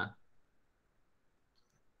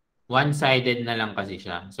one-sided na lang kasi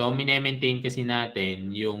siya. So, mine-maintain kasi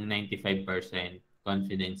natin yung 95%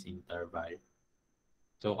 confidence interval.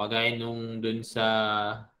 So, kagaya nung dun sa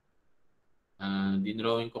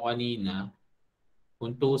dinrawing ko kanina,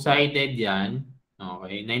 kung two-sided yan,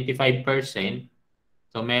 okay, 95%,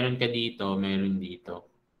 so meron ka dito, meron dito.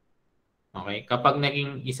 Okay? Kapag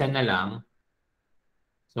naging isa na lang,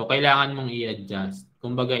 so kailangan mong i-adjust.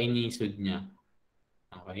 Kumbaga, inisod niya.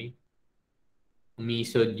 Okay?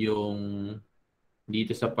 Umisod yung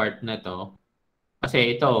dito sa part na to. Kasi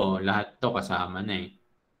ito, lahat to kasama na eh.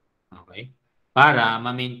 Okay? Para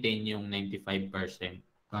ma-maintain yung 95%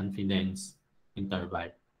 confidence interval.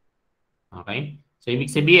 Okay? So,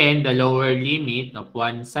 ibig sabihin, the lower limit of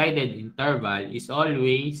one-sided interval is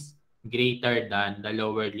always greater than the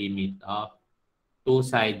lower limit of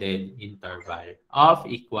two-sided interval of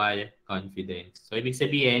equal confidence. So, ibig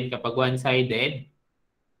sabihin, kapag one-sided,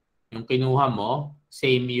 yung kinuha mo,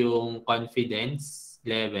 same yung confidence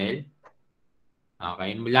level.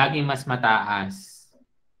 Okay? Laging mas mataas.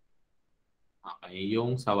 Okay?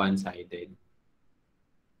 Yung sa one-sided.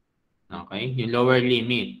 Okay? Yung lower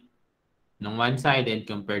limit ng one-sided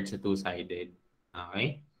compared sa two-sided.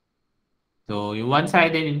 Okay? So, yung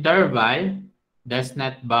one-sided interval does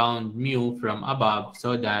not bound mu from above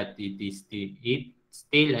so that it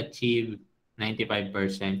still achieve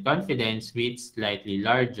 95% confidence with slightly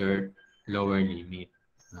larger lower limit.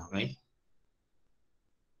 Okay?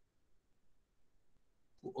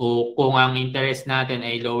 O kung ang interest natin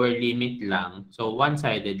ay lower limit lang, so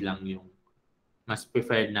one-sided lang yung mas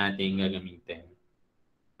preferred natin gagamitin.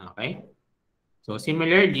 Okay? So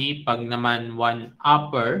similarly, pag naman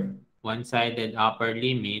one-sided upper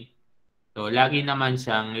limit, so lagi naman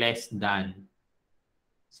siyang less than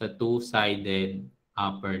sa two-sided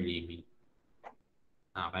upper limit.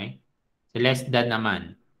 Okay? So less than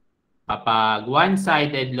naman. Kapag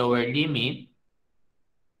one-sided lower limit,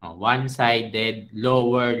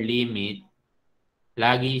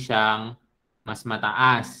 lagi siyang mas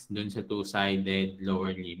mataas dun sa two-sided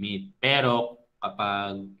lower limit. Pero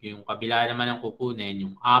kapag yung kabila naman ang kukunin,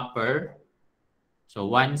 yung upper, so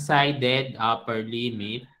one-sided upper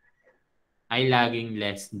limit ay laging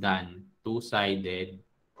less than two-sided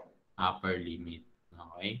upper limit.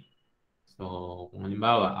 Okay? So, kung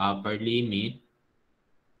halimbawa, upper limit,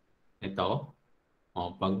 ito,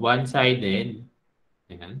 pag one-sided,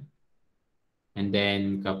 yan. And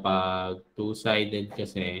then, kapag two-sided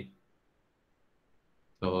kasi,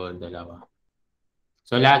 so, dalawa.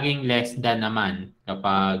 So, laging less than naman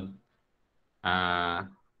kapag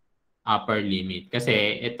upper limit.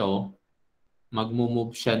 Kasi ito,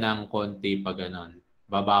 magmumove siya ng konti pag ganon.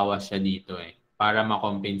 Babawas siya dito eh. Para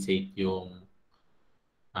ma-compensate yung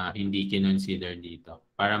hindi kinonsider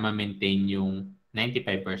dito. Para ma-maintain yung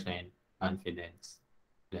 95% confidence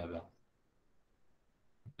level.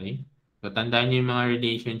 Okay? So, tandaan niyo yung mga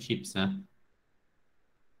relationships ha.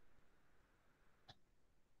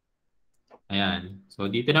 Ayan. So,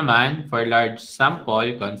 dito naman, for large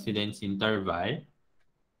sample confidence interval,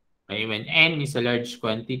 okay, when n is a large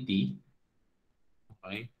quantity,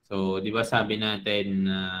 okay, so, di ba sabi natin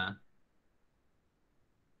na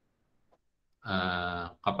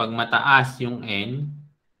kapag mataas yung n,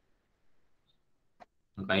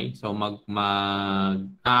 okay, so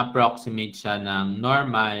mag-approximate siya ng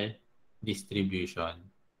normal distribution.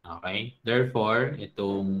 Okay? Therefore,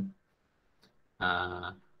 itong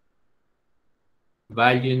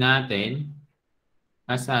value natin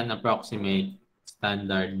as an approximate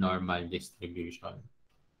standard normal distribution.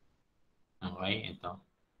 Okay, ito.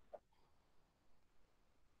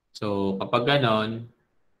 So, kapag ganon,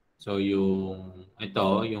 so yung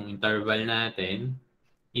interval natin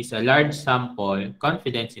is a large sample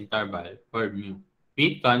confidence interval for mu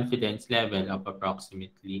with confidence level of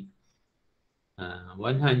approximately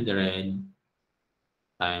 100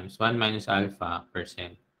 times 1 minus alpha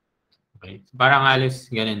percent. Okay? So, parang halos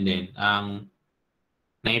ganun din. Ang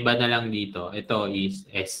naiba na lang dito, ito is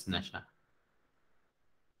S na siya.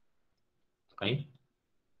 Okay?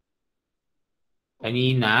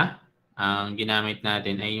 Kanina, ang ginamit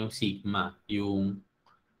natin ay yung sigma, yung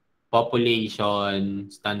population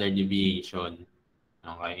standard deviation.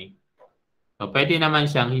 Okay? So, pwede naman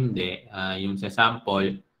siyang hindi. Yung sa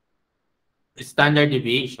sample, standard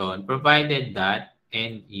deviation provided that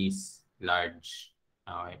n is large.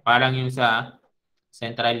 Okay? Parang yung sa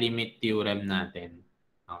central limit theorem natin.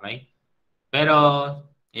 Okay? Pero,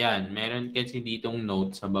 yan, meron kasi ditong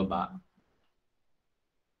note sa baba.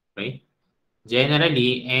 Okay?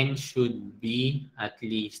 Generally, n should be at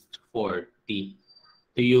least 40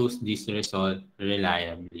 to use this result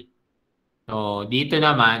reliably. So, dito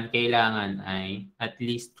naman, kailangan ay at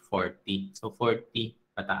least 40. So, 40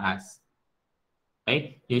 pataas.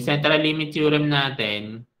 Okay? Yung central limit theorem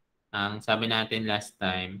natin, ang sabi natin last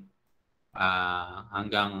time,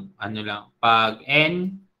 hanggang ano lang, pag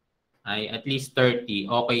n ay at least 30,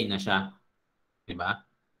 okay na siya. Diba?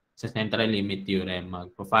 Sa central limit theorem,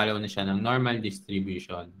 mag-follow na siya ng normal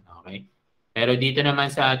distribution. Okay? Pero dito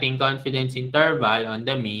naman sa ating confidence interval on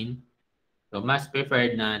the mean, so mas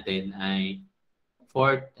preferred natin ay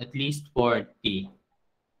at least 40.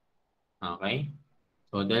 Okay?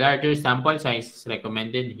 So the larger sample size is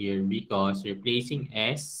recommended here because replacing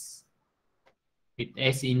S with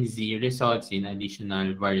S in Z results in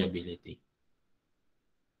additional variability.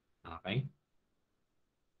 Okay?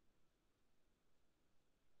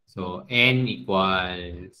 So N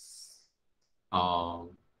equals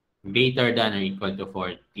greater than or equal to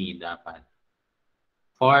 40 dapat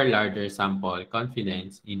for larger sample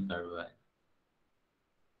confidence interval.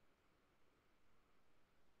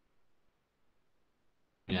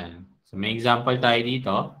 Yan. So may example tayo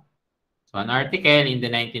dito. So an article in the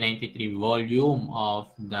 1993 volume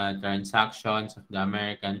of the Transactions of the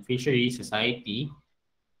American Fisheries Society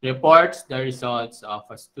reports the results of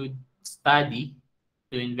a study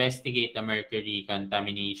to investigate the mercury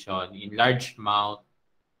contamination in largemouth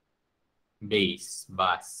bass.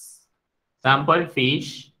 Sample of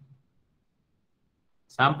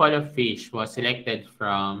fish was selected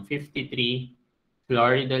from 53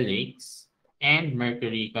 Florida lakes and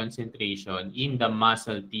mercury concentration in the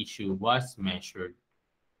muscle tissue was measured.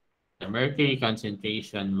 The mercury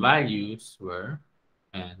concentration values were,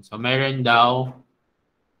 and so meron daw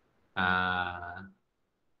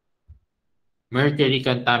mercury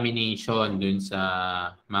contamination dun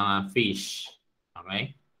sa mga fish.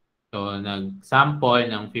 Okay? So, nag-sample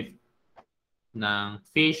ng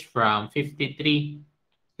fish from 53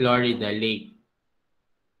 Florida Lake.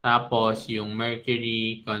 Tapos, yung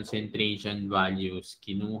mercury concentration values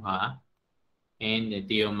kinuha. And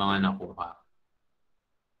ito yung mga nakuha.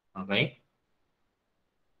 Okay?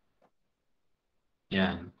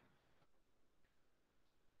 Yan.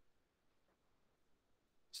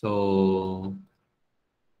 So,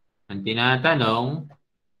 ang tinatanong,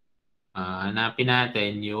 hanapin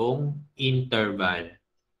natin yung interval.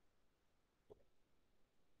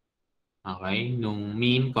 Okay? Nung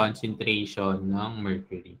mean concentration ng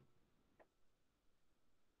mercury.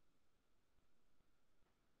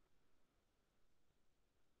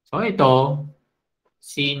 So ito,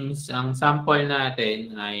 since ang sample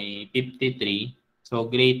natin ay 53,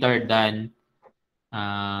 so greater than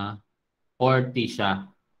 40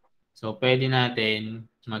 siya. So pwede natin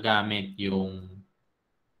magamit yung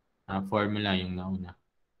formula yung nauna.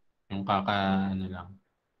 Yung ano lang.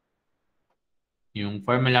 Yung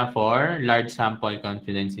formula for large sample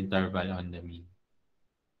confidence interval on the mean.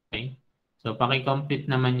 Okay? So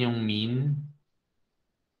paki-compute naman yung mean.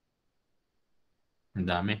 Ang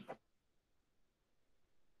dami.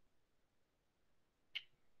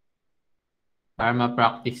 Para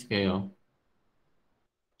ma-practice kayo.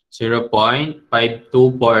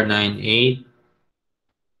 0.52498.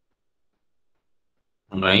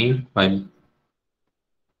 Okay?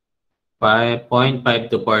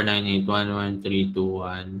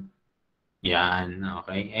 5.52498111321. Yan.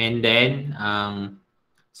 Okay. And then, ang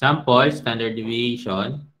sample, standard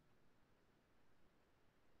deviation,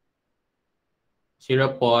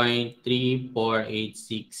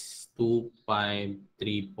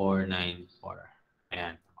 0.3486253494.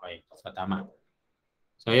 Ayan. Okay. So, tama.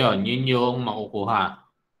 So, yun yung makukuha.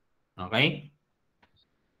 Okay?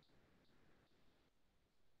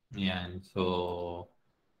 Yan. So,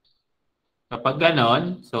 kapag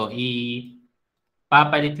ganon, so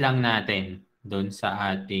ipapalit lang natin doon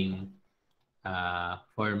sa ating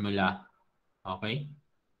formula. Okay?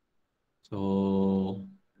 So,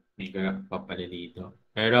 may graph pa pala dito.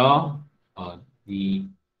 Pero,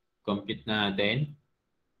 compute natin.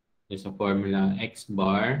 So, sa formula, x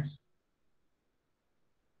bar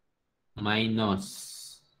minus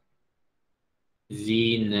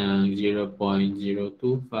z ng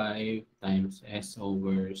 0.025 times s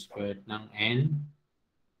over square root ng n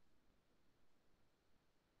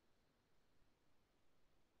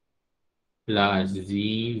plus z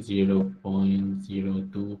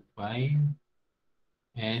 0.025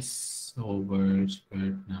 s over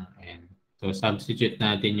square root ng n. So, substitute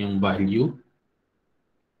natin yung value.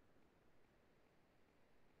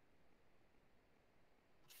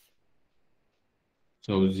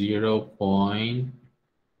 So,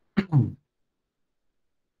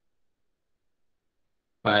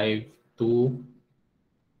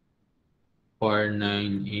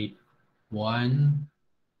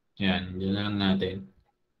 Yan, yun lang natin.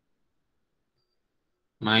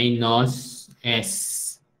 Minus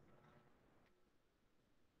S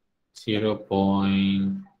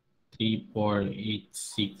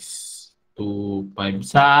 0.348625.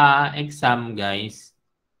 Sa exam, guys,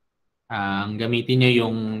 ang gamitin nyo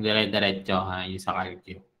yung dire-diretso, yung sa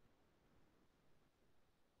calculus.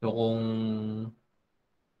 So,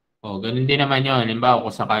 ganun din naman yun. Halimbawa,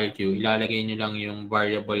 kung sa calculus, ilalagay nyo lang yung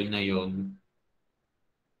variable na yun.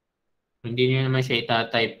 Hindi nyo naman siya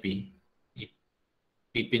itatype eh.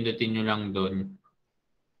 Pipindutin nyo lang doon.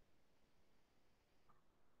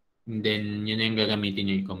 And then, yun na yung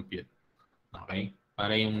gagamitin nyo i-compute. Okay?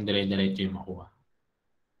 Para yung dire-diretso yung makuha.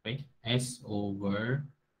 Okay? S over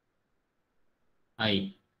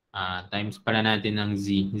I. Times pala natin ng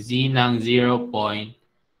Z. Z ng 0.025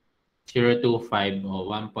 o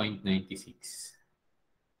 1.96.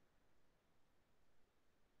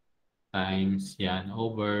 Times yan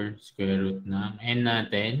over square root ng N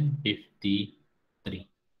natin, 53.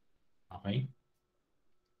 Okay?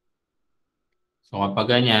 So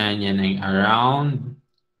kapag ganyan, yan ay around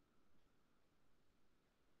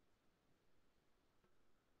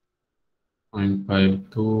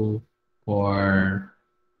 0.524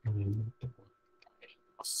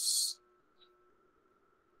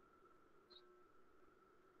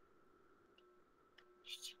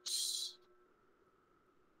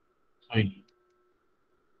 ay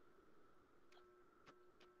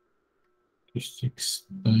 6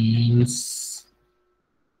 times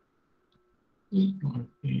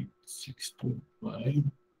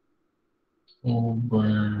 8.625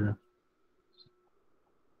 over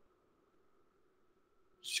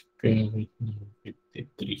square root ng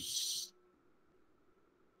 53.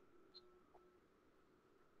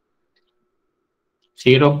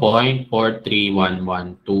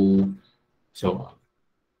 0.43112.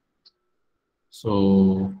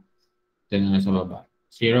 So, ito na sa baba.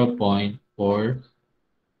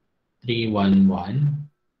 0.4311.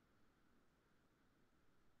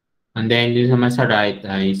 And then, dito naman sa right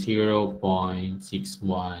ay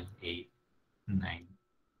 0.6189.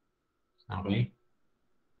 Okay?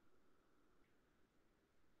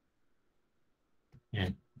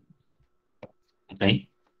 Yan. Okay?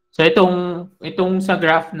 So, itong sa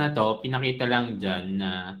graph na to, pinakita lang dyan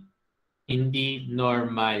na hindi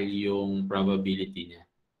normal yung probability niya.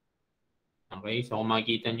 Okay? So, kung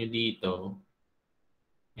makikita nyo dito,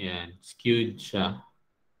 yan, skewed siya.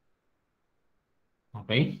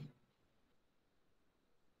 Okay?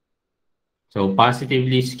 So,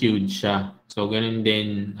 positively skewed siya. So, ganun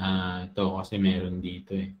din ito kasi meron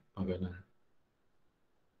dito eh. Pag ganun.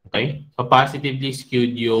 Okay? So, positively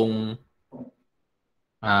skewed yung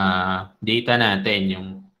data natin,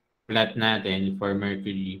 yung plot natin for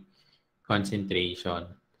mercury concentration.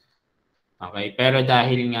 Okay? Pero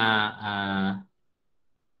dahil nga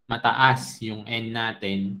mataas yung N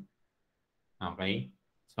natin, okay?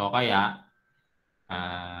 So, kaya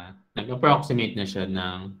nag-approximate na siya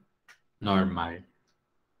ng normal.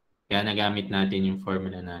 Kaya nagamit natin yung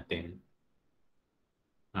formula natin.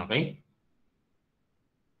 Okay?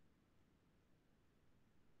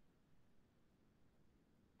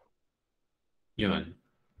 Yun.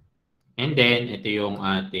 And then, ito yung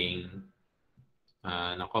ating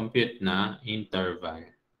na-compute na interval.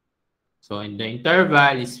 So, in the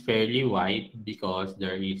interval is fairly wide because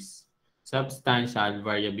there is substantial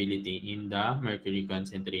variability in the mercury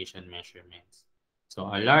concentration measurements.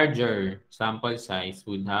 So, a larger sample size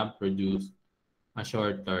would have produced a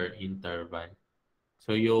shorter interval. So,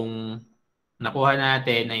 So, yung nakuha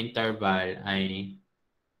natin na interval ay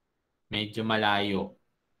medyo malayo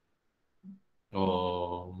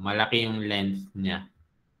o malaki yung length niya.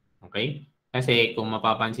 Okay? Kasi kung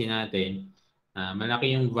mapapansin natin,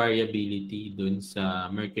 malaki yung variability dun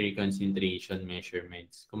sa mercury concentration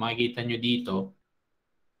measurements. Kung makikita nyo dito,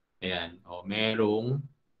 ayan, merong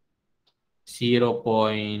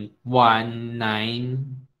 0.19,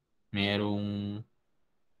 merong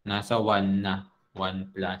nasa 1 na,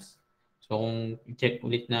 1 plus. So kung check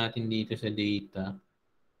ulit natin dito sa data,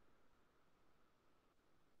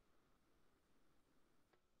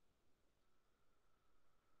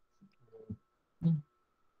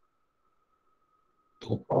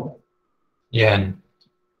 yan.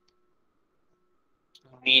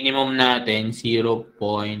 Minimum natin 0.04.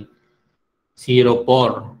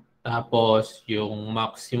 Tapos yung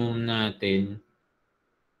maximum natin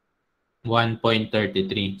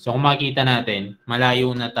 1.33. So kung makita natin,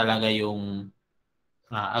 malayo na talaga yung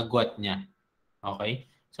agwat niya. Okay?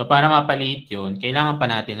 So para mapaliit yun, kailangan pa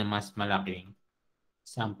natin ng mas malaking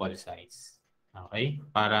sample size. Okay?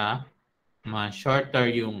 Para ma-shorter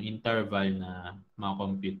yung interval na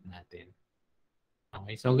ma-compute natin.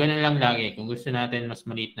 Okay? So ganun lang lagi. Kung gusto natin mas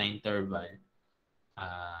maliit na interval,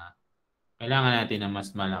 kailangan natin ng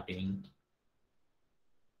mas malaking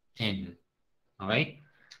n. Okay?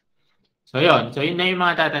 So yun. So yun na yung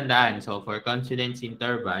mga tatandaan. So for confidence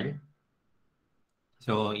interval,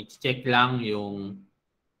 so i-check lang yung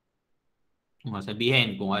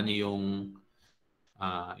sabihin kung ano yung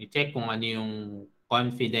i-check kung ano yung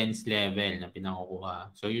confidence level na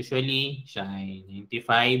pinakukuha. So usually siya ay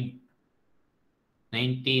 95,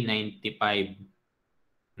 90,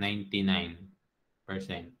 95,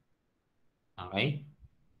 99%. Okay?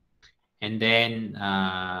 And then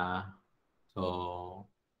so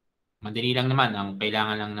madali lang naman, ang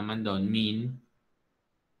kailangan lang naman doon mean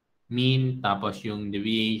tapos yung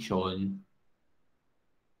deviation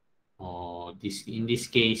in this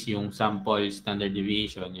case yung sample standard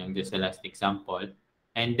deviation, yung elastic sample,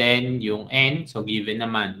 and then yung n, so given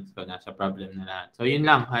naman, so nasa problem na lahat. So yun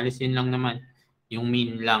lang, halos yun lang naman, yung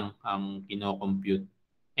mean lang ang kino-compute.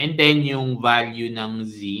 And then yung value ng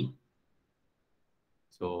z,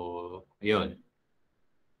 so yun.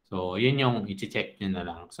 So yun yung i-check nyo na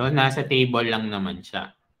lang. So nasa table lang naman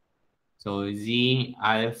siya. So z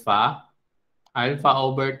alpha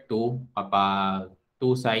over 2 kapag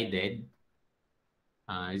two-sided,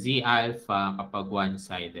 z alpha kapag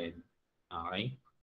one-sided. Okay?